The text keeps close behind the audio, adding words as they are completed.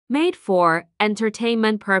made for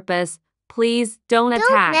entertainment purpose. Please don't attack.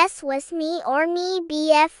 Don't mess with me or me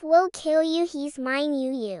BF will kill you. He's mine,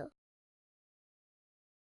 you.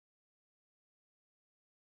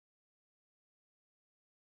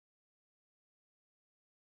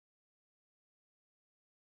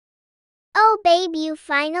 Oh babe, you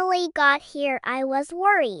finally got here. I was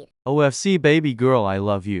worried. OFC baby girl, I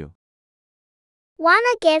love you.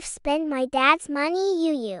 Wanna spend my dad's money,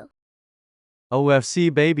 you.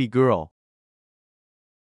 OFC baby girl.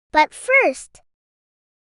 But first,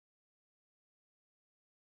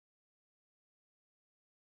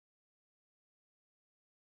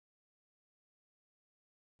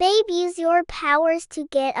 babe, use your powers to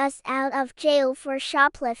get us out of jail for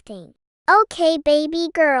shoplifting. Okay, baby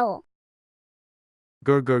girl.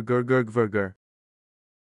 Gur.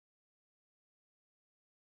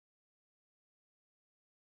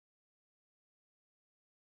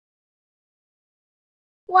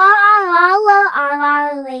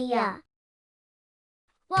 Wa-la-la-la-la-la-ya.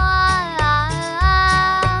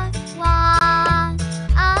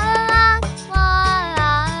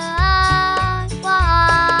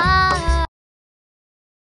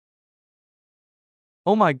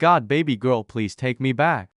 Oh my god, baby girl, please take me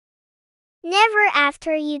back. Never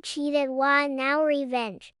after you cheated. Now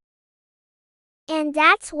revenge. And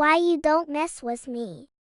that's why you don't mess with me.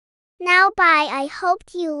 Now bye. I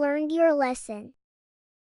hoped you learned your lesson.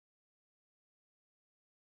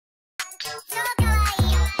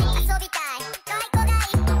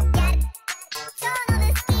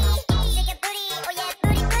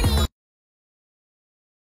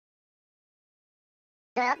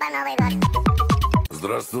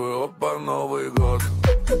 Здравствуй, опа, Новый год.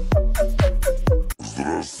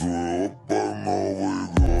 Здравствуй, опа, Новый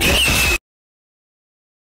год.